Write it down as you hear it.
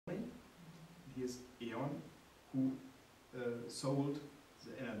here's E.ON, who sold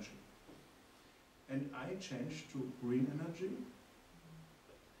the energy. And I changed to green energy.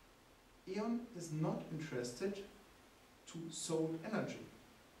 E.ON is not interested to sold energy.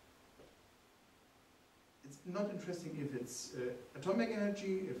 It's not interesting if it's atomic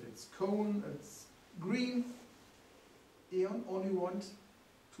energy, if it's coal, it's green. E.ON only wants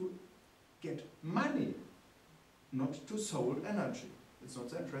to get money, not to sold energy. It's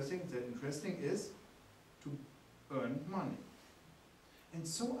not so interesting. The interesting is to earn money. And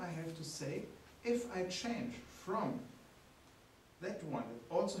so I have to say, if I change from that one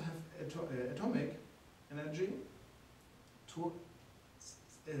that also have atomic energy to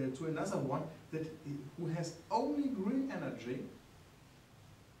another one that who has only green energy,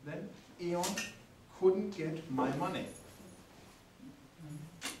 then E.ON couldn't get my money.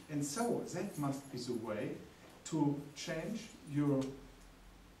 And so that must be the way to change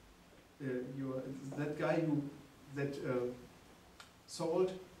that guy that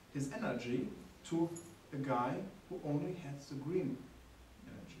sold his energy to a guy who only has the green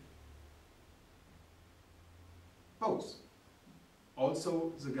energy. Both.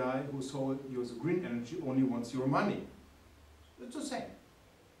 Also, the guy who sold you the green energy only wants your money. It's the same.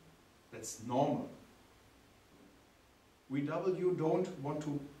 That's normal. VW don't want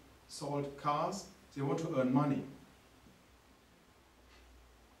to sell cars, they want to earn money.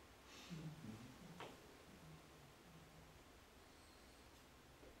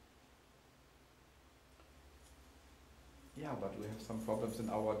 Yeah, but we have some problems in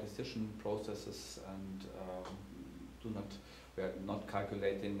our decision processes, and we are not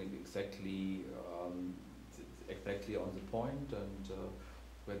calculating exactly exactly on the point, and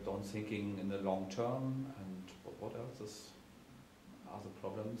we don't thinking in the long term. And what else are the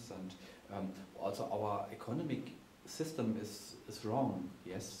problems? And also our economic system is wrong.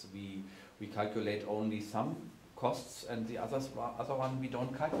 Yes, we calculate only some costs, and the other one we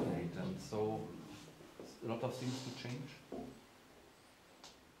don't calculate, and so a lot of things to change.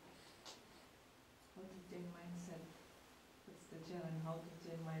 How to change mindset? What's the challenge? How to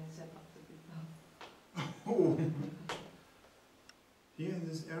change mindset of the people? Oh. Here in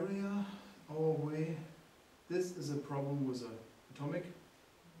this area, our way, this is a problem with atomic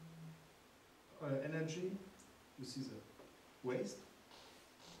energy. You see the waste.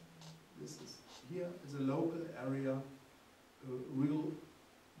 This is here is a local area, a real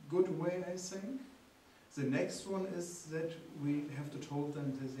good way, I think. The next one is that we have to tell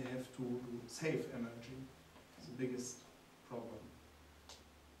them that they have to save energy. It's the biggest problem.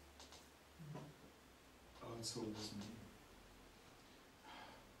 Also with me.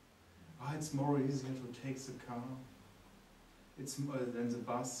 It's more easier to take the car. It's than the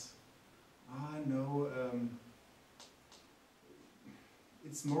bus. No.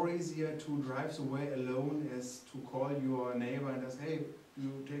 It's more easier to drive the way alone as to call your neighbor and ask, hey, you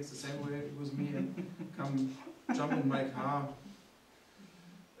take the same way with me and come jump in my car.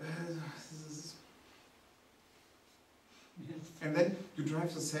 And then you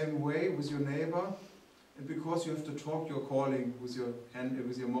drive the same way with your neighbor, and because you have to talk, you're calling with your hand,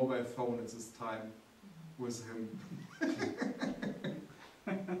 with your mobile phone at this time with him.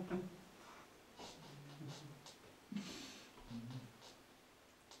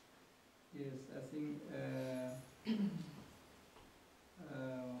 Yes, I think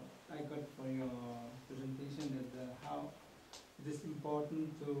I got for your presentation that how it is important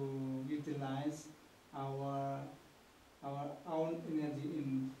to utilize our own energy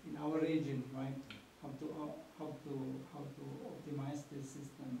in our region, right? How to optimize this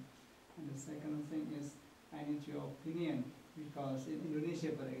system. And the second thing is I need your opinion, because in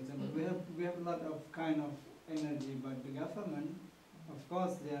Indonesia, for example, we have a lot of kind of energy, but the government, of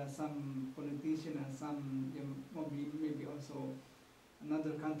course, there are some politicians and some maybe also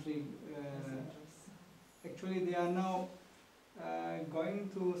another country. Actually, they are now going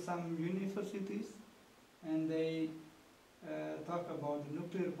to some universities, and they talk about the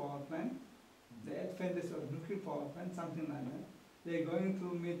nuclear power plant, the advantage of nuclear power plant, something like that. They're going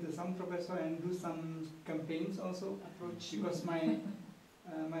to meet some professor and do some campaigns also. Approach. Because in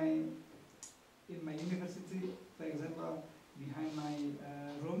my university, for example, behind my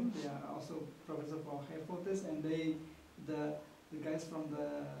room, they are also professor for hypothesis, and the guys from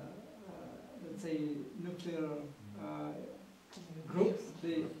the let's say nuclear groups,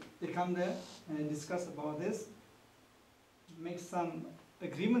 they come there and discuss about this, make some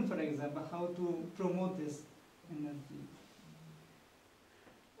agreement, for example, how to promote this energy.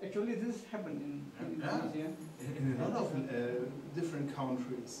 Actually, this happened in Indonesia. In a lot of different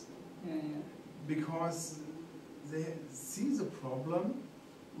countries. Yeah. Because they see the problem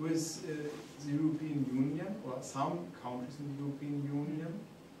with the European Union, or some countries in the European Union.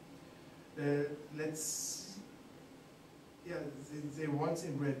 They once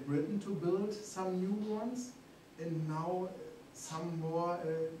in Great Britain to build some new ones, and now some more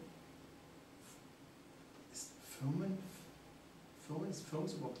Firmen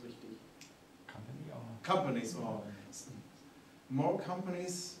überhaupt richtig? Companies, or more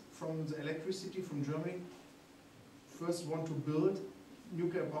companies from the electricity from Germany first want to build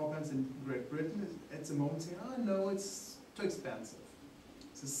nuclear power plants in Great Britain. At the moment saying, oh no, it's too expensive.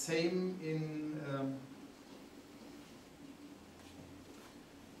 It's the same in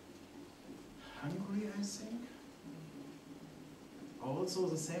Hungary, I think. Also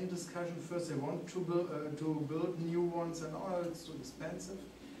the same discussion. First they want to build new ones, and oh, it's too expensive.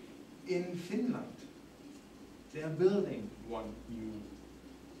 In Finland, they are building one new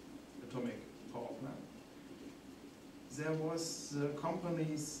atomic power plant. There was the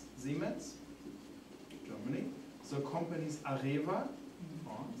companies Siemens, Germany, the companies Areva,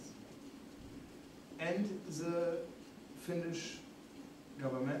 France, and the Finnish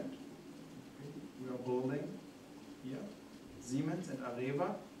government. We are building here, Siemens and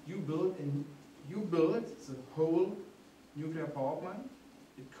Areva. You build the whole nuclear power plant.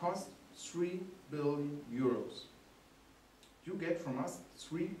 It costs 3 billion euros. You get from us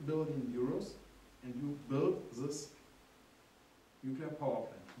 3 billion euros, and you build this nuclear power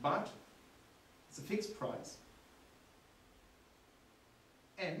plant. But it's a fixed price.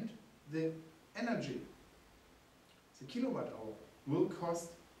 And the energy, the kilowatt hour, will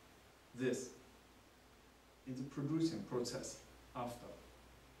cost this in the producing process after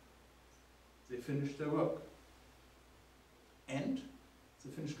they finish their work. And the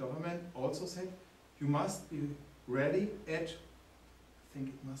Finnish government also said, you must be ready at, I think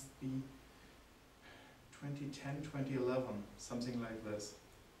it must be 2010, 2011, something like this.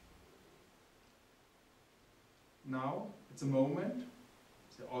 Now, at the moment,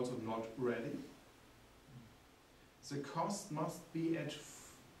 they're also not ready. The cost must be at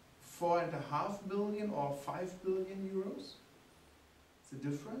 4.5 billion or 5 billion euros. The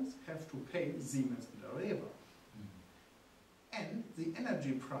difference have to pay Siemens and Areva. And the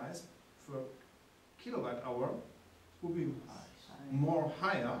energy price for kilowatt hour will be more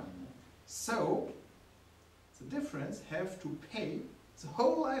higher. So the difference have to pay the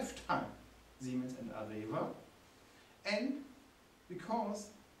whole lifetime Siemens and Areva, and because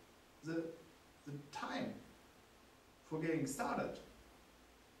the time for getting started,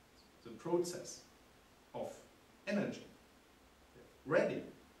 the process of energy ready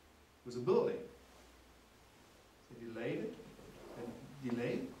with the building, they delayed it.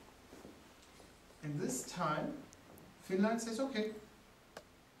 And this time, Finland says, okay,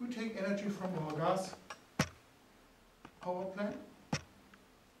 we take energy from our gas power plant,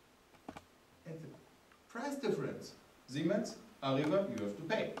 and the price difference, Siemens, Areva, you have to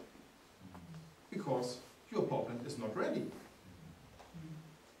pay, because your power plant is not ready.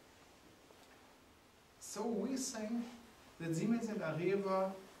 So we're saying that Siemens and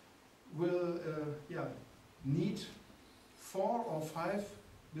Areva will need 4 or 5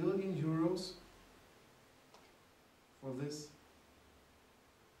 billion euros for this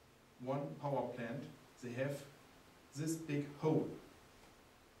one power plant. They have this big hole.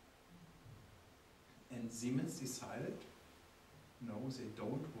 And Siemens decided, no, they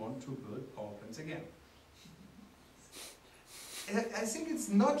don't want to build power plants again. And I think it's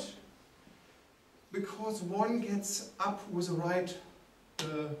not because one gets up with the right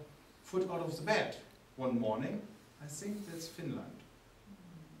foot out of the bed one morning. I think that's Finland.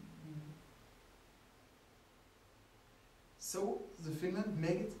 So the Finland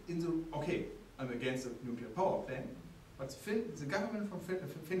make it in the, okay, I'm against the nuclear power plant, but the government from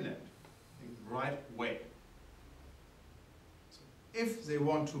Finland think the right way. So if they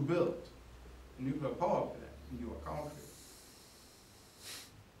want to build a nuclear power plant in your country,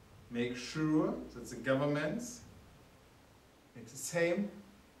 make sure that the governments make the same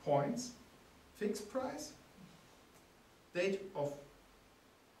points, fixed price, date of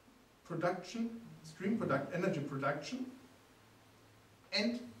production, energy production,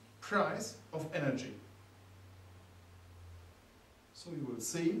 and price of energy. So you will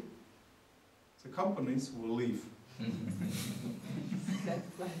see the companies will leave.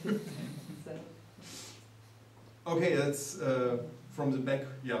 Okay, that's from the back,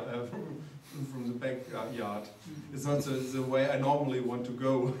 from the backyard. It's not the way I normally want to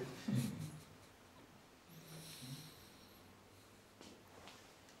go.